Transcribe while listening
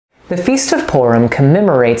The Feast of Purim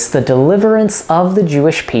commemorates the deliverance of the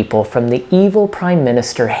Jewish people from the evil Prime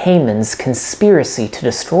Minister Haman's conspiracy to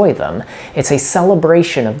destroy them. It's a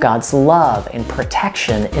celebration of God's love and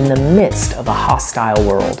protection in the midst of a hostile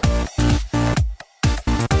world.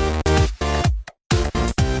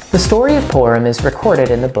 The story of Purim is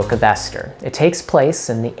recorded in the book of Esther. It takes place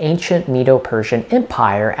in the ancient Medo-Persian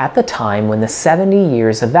Empire at the time when the 70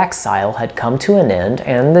 years of exile had come to an end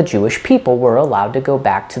and the Jewish people were allowed to go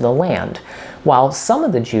back to the land. While some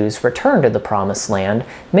of the Jews returned to the Promised Land,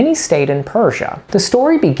 many stayed in Persia. The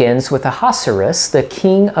story begins with Ahasuerus, the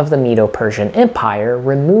king of the Medo-Persian Empire,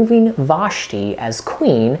 removing Vashti as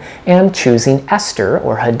queen and choosing Esther,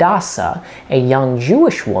 or Hadassah, a young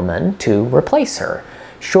Jewish woman, to replace her.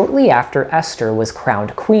 Shortly after Esther was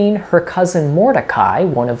crowned queen, her cousin Mordecai,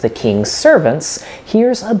 one of the king's servants,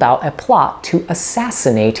 hears about a plot to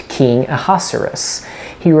assassinate King Ahasuerus.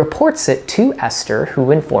 He reports it to Esther,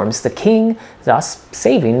 who informs the king, thus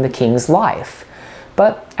saving the king's life.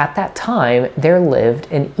 But at that time, there lived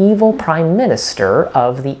an evil prime minister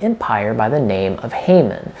of the empire by the name of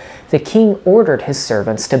Haman. The king ordered his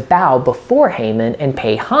servants to bow before Haman and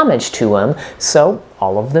pay homage to him, so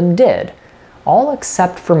all of them did. All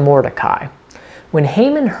except for Mordecai. When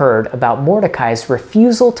Haman heard about Mordecai's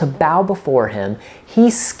refusal to bow before him,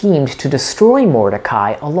 he schemed to destroy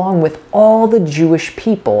Mordecai along with all the Jewish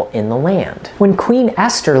people in the land. When Queen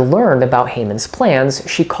Esther learned about Haman's plans,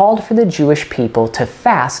 she called for the Jewish people to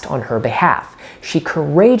fast on her behalf. She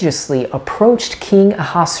courageously approached King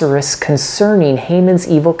Ahasuerus concerning Haman's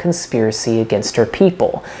evil conspiracy against her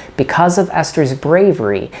people. Because of Esther's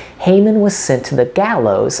bravery, Haman was sent to the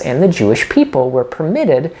gallows and the Jewish people were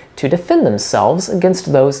permitted to defend themselves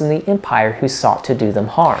against those in the empire who sought to do them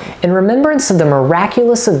harm. In remembrance of the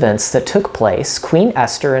miraculous events that took place, Queen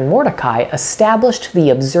Esther and Mordecai established the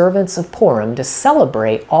observance of Purim to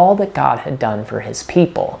celebrate all that God had done for his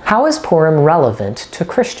people. How is Purim relevant to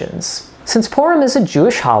Christians? Since Purim is a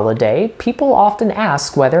Jewish holiday, people often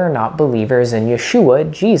ask whether or not believers in Yeshua,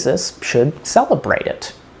 Jesus, should celebrate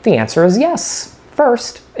it. The answer is yes.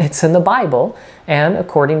 First, it's in the Bible, and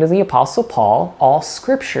according to the Apostle Paul, all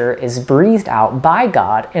Scripture is breathed out by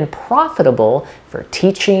God and profitable for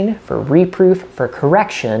teaching, for reproof, for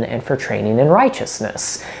correction, and for training in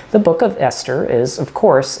righteousness. The book of Esther is, of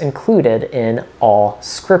course, included in all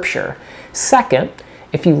Scripture. Second,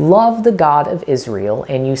 if you love the God of Israel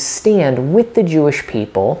and you stand with the Jewish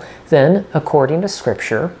people, then, according to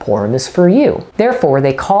Scripture, Purim is for you. Therefore,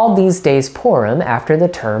 they called these days Purim after the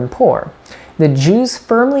term Pur. The Jews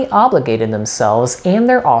firmly obligated themselves and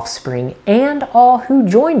their offspring and all who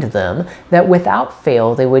joined them that without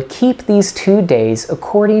fail they would keep these 2 days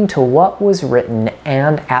according to what was written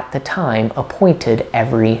and at the time appointed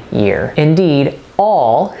every year. Indeed,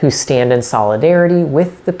 all who stand in solidarity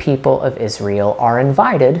with the people of Israel are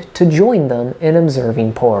invited to join them in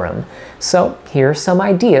observing Purim. So here are some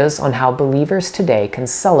ideas on how believers today can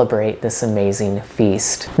celebrate this amazing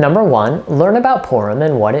feast. Number 1, learn about Purim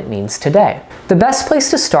and what it means today. The best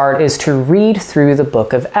place to start is to read through the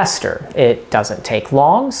book of Esther. It doesn't take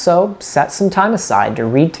long, so set some time aside to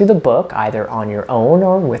read through the book either on your own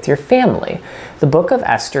or with your family. The book of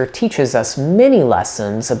Esther teaches us many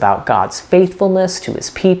lessons about God's faithfulness to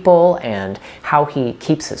his people and how he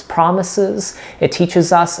keeps his promises. It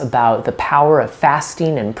teaches us about the power of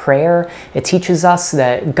fasting and prayer. It teaches us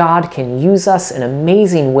that God can use us in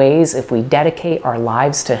amazing ways if we dedicate our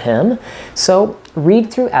lives to him. So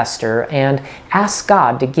read through Esther and ask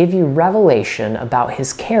God to give you revelation about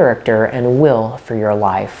his character and will for your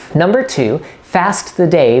life. Number 2, fast the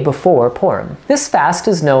day before Purim. This fast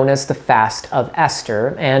is known as the Fast of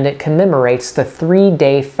Esther, and it commemorates the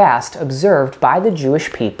 3-day fast observed by the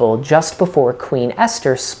Jewish people just before Queen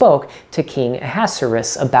Esther spoke to King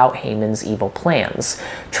Ahasuerus about Haman's evil plans.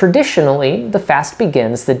 Traditionally, the fast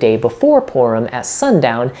begins the day before Purim at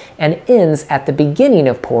sundown and ends at the beginning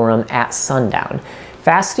of Purim at sundown.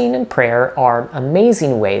 Fasting and prayer are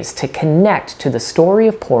amazing ways to connect to the story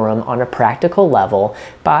of Purim on a practical level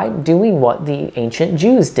by doing what the ancient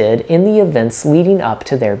Jews did in the events leading up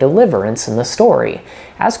to their deliverance in the story.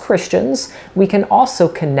 As Christians, we can also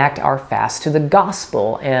connect our fast to the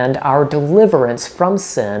gospel and our deliverance from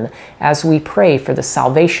sin as we pray for the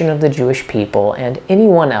salvation of the Jewish people and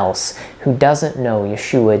anyone else who doesn't know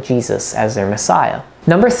Yeshua, Jesus, as their Messiah.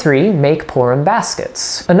 Number 3, make Purim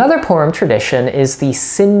baskets. Another Purim tradition is the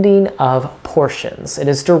sending of portions. It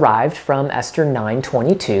is derived from Esther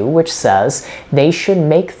 9:22, which says, "They should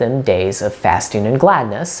make them days of fasting and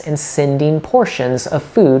gladness, and sending portions of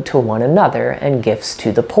food to one another and gifts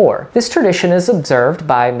to the poor." This tradition is observed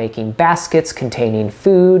by making baskets containing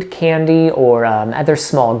food, candy, or other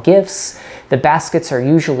small gifts. The baskets are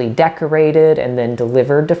usually decorated and then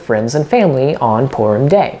delivered to friends and family on Purim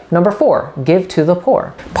Day. Number 4, give to the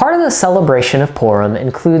poor. Part of the celebration of Purim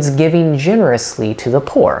includes giving generously to the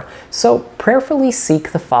poor, so prayerfully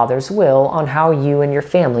seek the Father's will on how you and your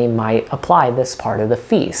family might apply this part of the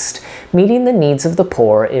feast. Meeting the needs of the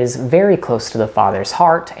poor is very close to the Father's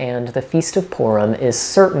heart, and the Feast of Purim is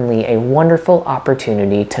certainly a wonderful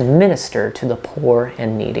opportunity to minister to the poor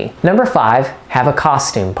and needy. Number 5, have a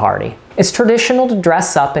costume party. It's traditional to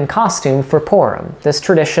dress up in costume for Purim. This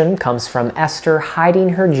tradition comes from Esther hiding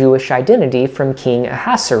her Jewish identity from King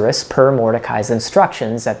Ahasuerus per Mordecai's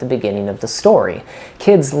instructions at the beginning of the story.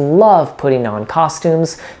 Kids love putting on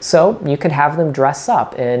costumes, so you could have them dress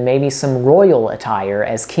up in maybe some royal attire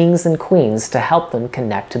as kings and queens to help them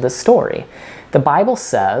connect to the story. The Bible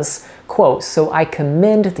says, quote, "So I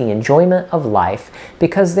commend the enjoyment of life,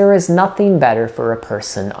 because there is nothing better for a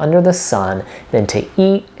person under the sun than to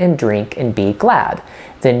eat and drink and be glad.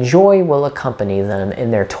 Then joy will accompany them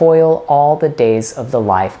in their toil all the days of the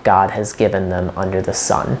life God has given them under the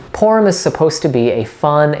sun." Purim is supposed to be a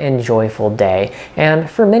fun and joyful day, and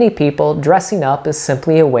for many people, dressing up is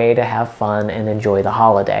simply a way to have fun and enjoy the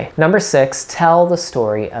holiday. Number 6, tell the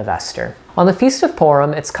story of Esther. On the Feast of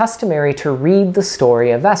Purim, it's customary to read the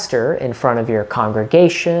story of Esther in front of your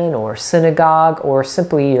congregation or synagogue or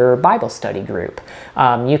simply your Bible study group.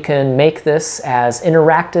 You can make this as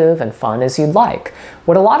interactive and fun as you'd like.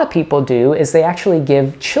 What a lot of people do is they actually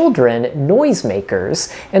give children noisemakers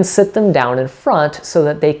and sit them down in front so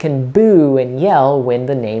that they can boo and yell when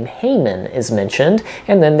the name Haman is mentioned,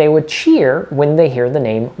 and then they would cheer when they hear the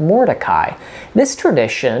name Mordecai. This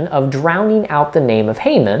tradition of drowning out the name of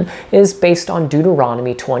Haman is based on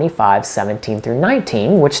Deuteronomy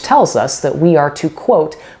 25:17-19, which tells us that we are to,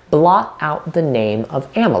 quote, blot out the name of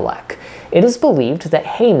Amalek. It is believed that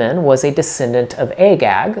Haman was a descendant of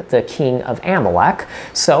Agag, the king of Amalek,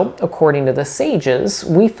 so according to the sages,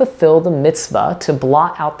 we fulfill the mitzvah to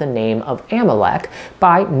blot out the name of Amalek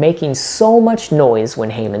by making so much noise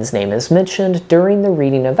when Haman's name is mentioned during the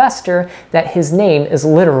reading of Esther that his name is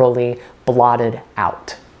literally blotted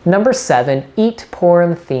out. Number 7, eat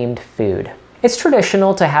Purim-themed food. It's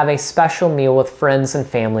traditional to have a special meal with friends and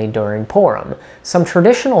family during Purim. Some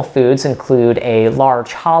traditional foods include a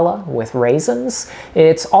large challah with raisins.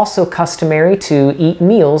 It's also customary to eat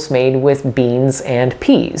meals made with beans and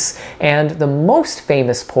peas. And the most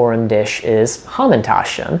famous Purim dish is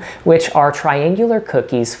hamantashen, which are triangular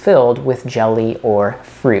cookies filled with jelly or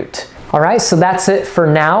fruit. Alright, so that's it for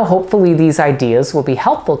now. Hopefully these ideas will be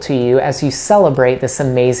helpful to you as you celebrate this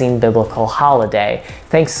amazing biblical holiday.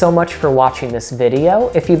 Thanks so much for watching this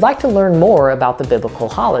video. If you'd like to learn more about the biblical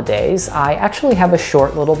holidays, I actually have a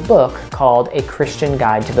short little book called A Christian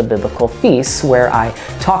Guide to the Biblical Feasts, where I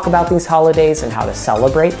talk about these holidays and how to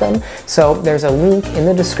celebrate them. So there's a link in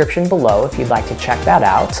the description below if you'd like to check that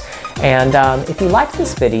out. And if you liked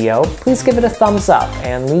this video, please give it a thumbs up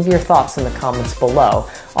and leave your thoughts in the comments below.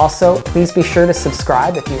 Also, please be sure to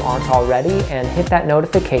subscribe if you aren't already and hit that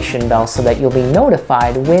notification bell so that you'll be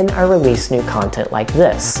notified when I release new content like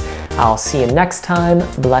this. I'll see you next time.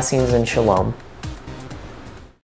 Blessings and shalom.